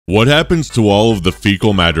What happens to all of the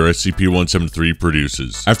fecal matter SCP-173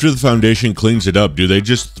 produces? After the Foundation cleans it up, do they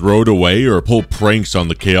just throw it away or pull pranks on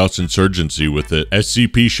the Chaos Insurgency with it?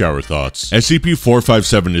 SCP Shower Thoughts.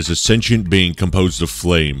 SCP-457 is a sentient being composed of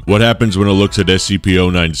flame. What happens when it looks at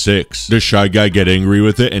SCP-096? Does Shy Guy get angry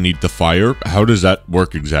with it and eat the fire? How does that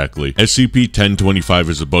work exactly? SCP-1025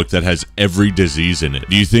 is a book that has every disease in it.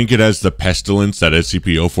 Do you think it has the pestilence that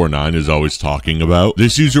SCP-049 is always talking about?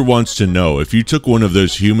 This user wants to know, if you took one of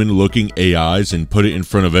those human-looking AIs and put it in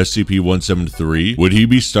front of SCP-173, would he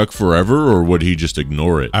be stuck forever or would he just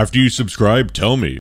ignore it? After you subscribe, tell me.